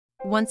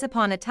Once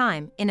upon a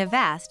time, in a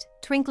vast,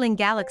 twinkling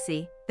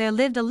galaxy, there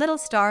lived a little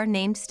star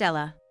named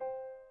Stella.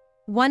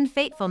 One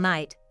fateful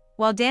night,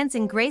 while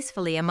dancing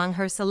gracefully among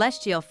her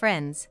celestial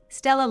friends,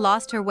 Stella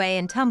lost her way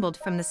and tumbled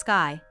from the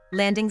sky,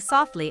 landing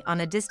softly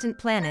on a distant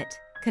planet.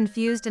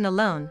 Confused and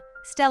alone,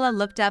 Stella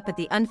looked up at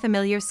the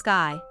unfamiliar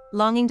sky,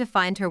 longing to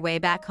find her way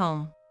back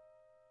home.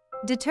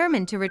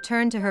 Determined to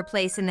return to her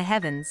place in the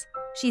heavens,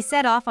 she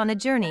set off on a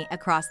journey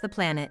across the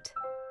planet.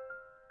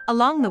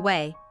 Along the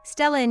way,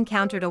 Stella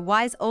encountered a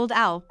wise old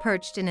owl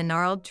perched in a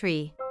gnarled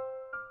tree.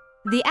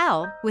 The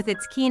owl, with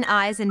its keen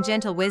eyes and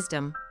gentle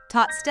wisdom,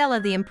 taught Stella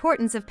the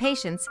importance of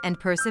patience and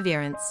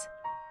perseverance.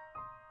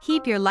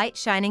 "Keep your light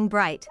shining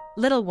bright,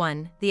 little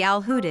one," the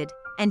owl hooted,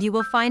 "and you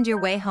will find your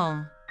way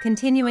home."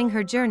 Continuing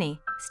her journey,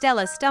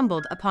 Stella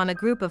stumbled upon a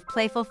group of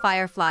playful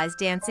fireflies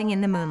dancing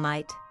in the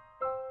moonlight.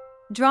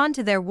 Drawn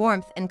to their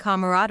warmth and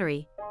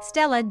camaraderie,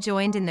 Stella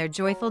joined in their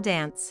joyful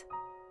dance.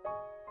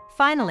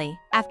 Finally,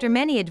 after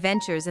many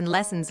adventures and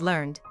lessons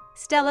learned,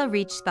 Stella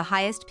reached the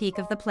highest peak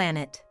of the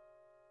planet.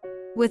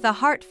 With a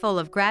heart full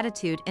of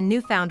gratitude and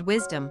newfound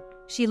wisdom,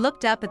 she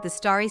looked up at the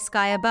starry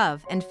sky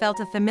above and felt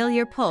a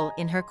familiar pull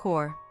in her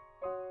core.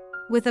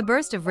 With a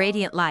burst of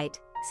radiant light,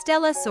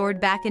 Stella soared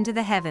back into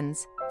the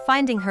heavens,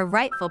 finding her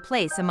rightful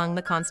place among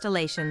the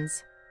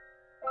constellations.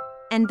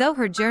 And though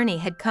her journey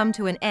had come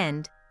to an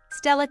end,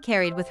 Stella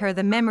carried with her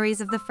the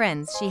memories of the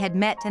friends she had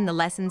met and the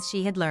lessons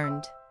she had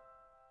learned.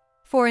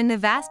 For in the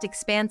vast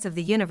expanse of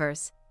the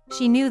universe,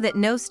 she knew that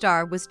no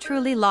star was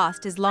truly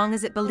lost as long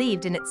as it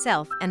believed in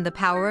itself and the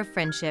power of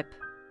friendship.